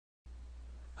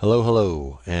Hello,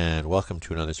 hello, and welcome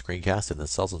to another screencast in the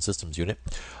Cells and Systems unit.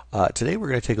 Today we're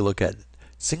going to take a look at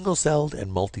single-celled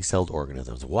and multi-celled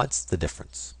organisms. What's the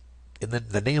difference? And then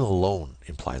the name alone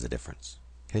implies a difference.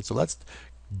 Okay, so let's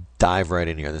dive right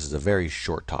in here. This is a very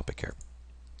short topic here.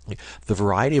 The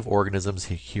variety of organisms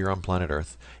here on planet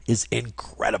Earth is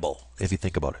incredible if you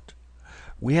think about it.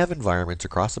 We have environments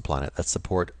across the planet that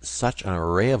support such an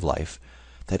array of life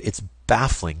that it's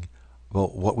baffling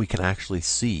about what we can actually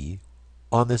see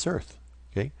on this earth.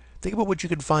 Okay? Think about what you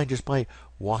can find just by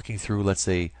walking through, let's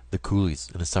say, the coulees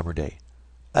in a summer day.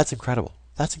 That's incredible.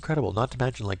 That's incredible. Not to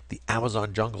mention like the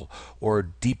Amazon jungle or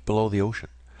deep below the ocean.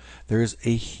 There is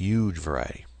a huge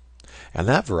variety. And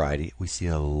that variety, we see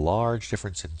a large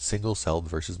difference in single-celled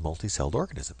versus multi-celled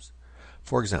organisms.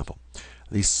 For example,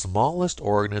 the smallest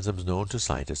organisms known to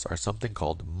scientists are something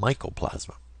called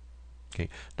mycoplasma. Okay.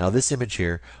 Now this image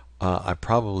here, I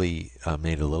probably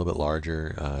made it a little bit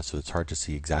larger, so it's hard to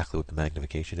see exactly what the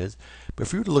magnification is. But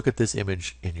if you were to look at this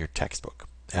image in your textbook,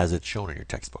 as it's shown in your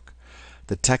textbook,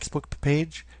 the textbook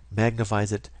page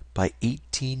magnifies it by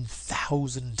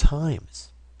 18,000 times.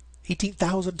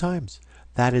 18,000 times.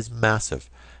 That is massive.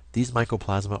 These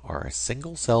mycoplasma are a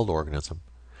single-celled organism,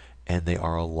 and they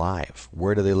are alive.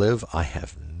 Where do they live? I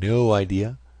have no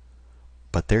idea,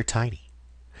 but they're tiny.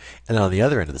 And on the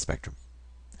other end of the spectrum,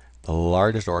 the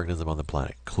largest organism on the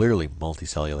planet, clearly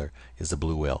multicellular, is the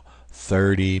blue whale,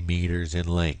 30 meters in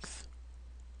length.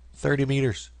 30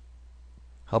 meters.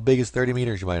 How big is 30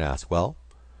 meters, you might ask? Well,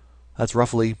 that's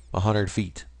roughly 100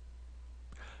 feet.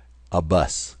 A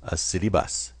bus, a city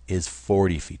bus, is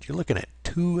 40 feet. You're looking at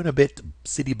 2 and a bit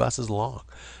city buses long,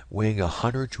 weighing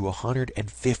 100 to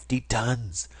 150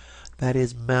 tons. That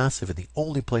is massive, and the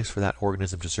only place for that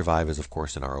organism to survive is, of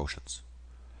course, in our oceans.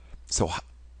 So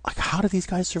how do these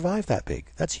guys survive that big?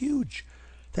 That's huge.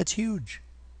 That's huge.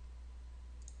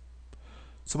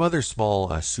 Some other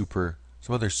super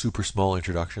small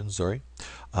introductions. Sorry,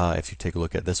 if you take a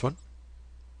look at this one,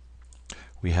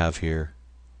 we have here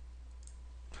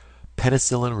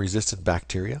penicillin-resistant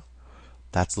bacteria.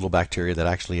 That's little bacteria that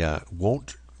actually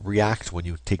won't react when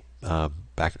you take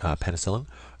penicillin.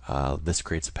 This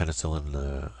creates a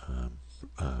penicillin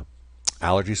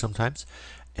allergy sometimes,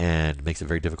 and makes it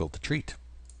very difficult to treat.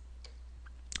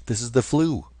 This is the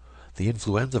flu, the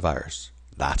influenza virus.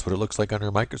 That's what it looks like under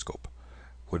a microscope.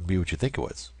 Wouldn't be what you think it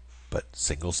was, but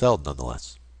single-celled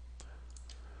nonetheless.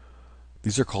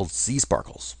 These are called sea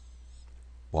sparkles.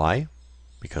 Why?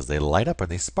 Because they light up and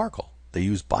they sparkle. They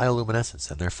use bioluminescence,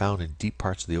 and they're found in deep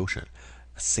parts of the ocean.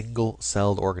 A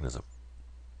single-celled organism.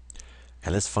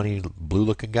 And this funny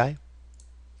blue-looking guy,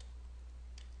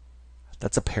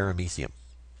 that's a paramecium.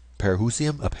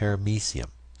 Parahusium, a paramecium.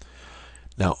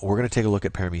 Now, we're going to take a look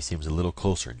at parameciums a little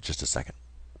closer in just a second.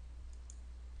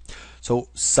 So,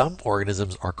 some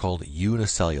organisms are called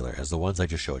unicellular, as the ones I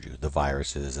just showed you, the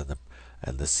viruses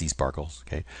and the sea sparkles,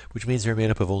 okay, which means they're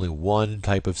made up of only one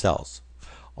type of cells.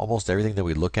 Almost everything that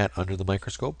we look at under the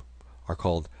microscope are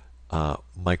called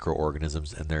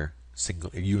microorganisms, and they're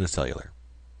unicellular,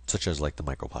 such as like the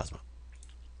mycoplasma.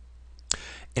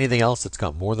 Anything else that's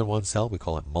got more than one cell, we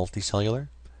call it multicellular,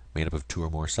 made up of 2 or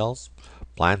more cells.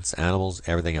 Plants, animals,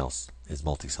 everything else is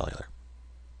multicellular.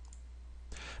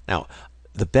 Now,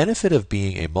 the benefit of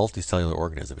being a multicellular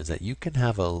organism is that you can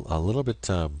have a little bit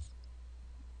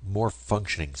more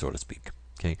functioning, so to speak.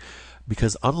 Okay,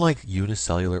 because unlike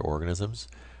unicellular organisms,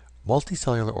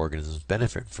 multicellular organisms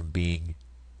benefit from being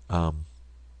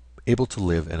able to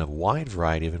live in a wide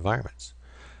variety of environments.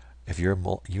 If you're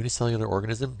a unicellular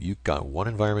organism, you've got one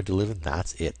environment to live in,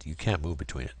 that's it. You can't move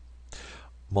between it.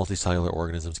 Multicellular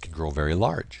organisms can grow very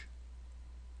large.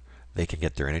 They can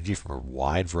get their energy from a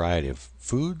wide variety of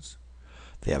foods.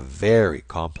 They have very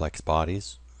complex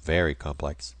bodies, very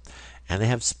complex, and they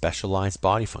have specialized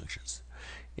body functions.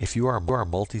 If you are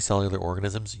multicellular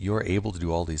organisms, you are able to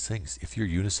do all these things. If you're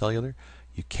unicellular,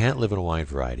 you can't live in a wide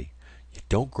variety. You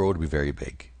don't grow to be very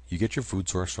big. You get your food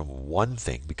source from one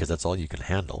thing because that's all you can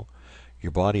handle.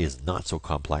 Your body is not so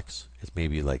complex. It's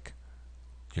maybe like,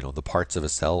 the parts of a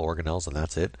cell, organelles, and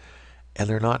that's it. And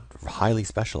they're not highly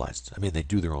specialized. I mean, they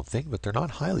do their own thing, but they're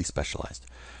not highly specialized.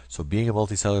 So being a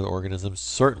multicellular organism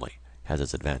certainly has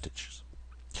its advantages.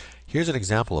 Here's an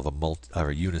example of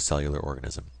a unicellular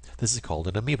organism. This is called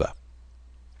an amoeba.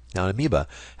 Now, an amoeba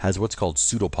has what's called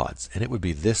pseudopods, and it would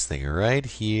be this thing right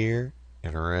here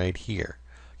and right here.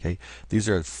 Okay, these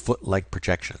are foot-like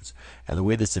projections, and the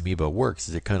way this amoeba works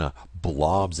is it kind of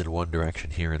blobs in one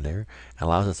direction here and there and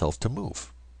allows itself to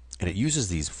move. And it uses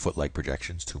these foot-like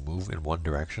projections to move in one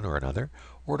direction or another,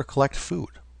 or to collect food.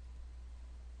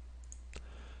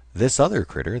 This other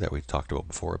critter that we've talked about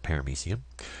before, a paramecium,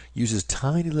 uses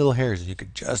tiny little hairs, and you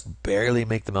could just barely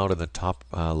make them out in the top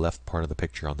left part of the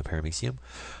picture on the paramecium.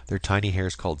 They're tiny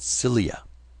hairs called cilia.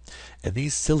 And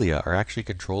these cilia are actually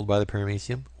controlled by the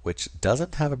paramecium, which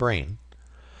doesn't have a brain,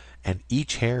 and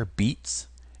each hair beats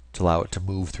to allow it to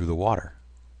move through the water.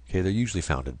 Okay, they're usually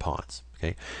found in ponds.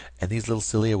 Okay, and these little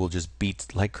cilia will just beat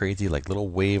like crazy, like little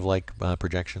wave-like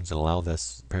projections, and allow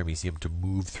this paramecium to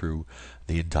move through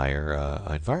the entire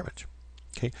environment.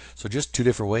 Okay, so just two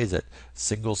different ways that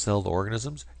single-celled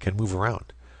organisms can move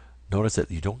around. Notice that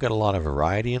you don't get a lot of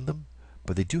variety in them,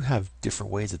 but they do have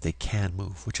different ways that they can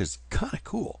move, which is kind of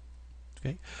cool.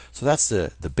 Okay, so that's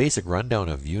the basic rundown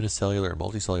of unicellular and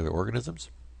multicellular organisms.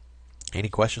 Any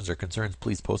questions or concerns,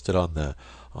 please post it on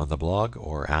the blog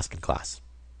or ask in class.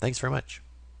 Thanks very much.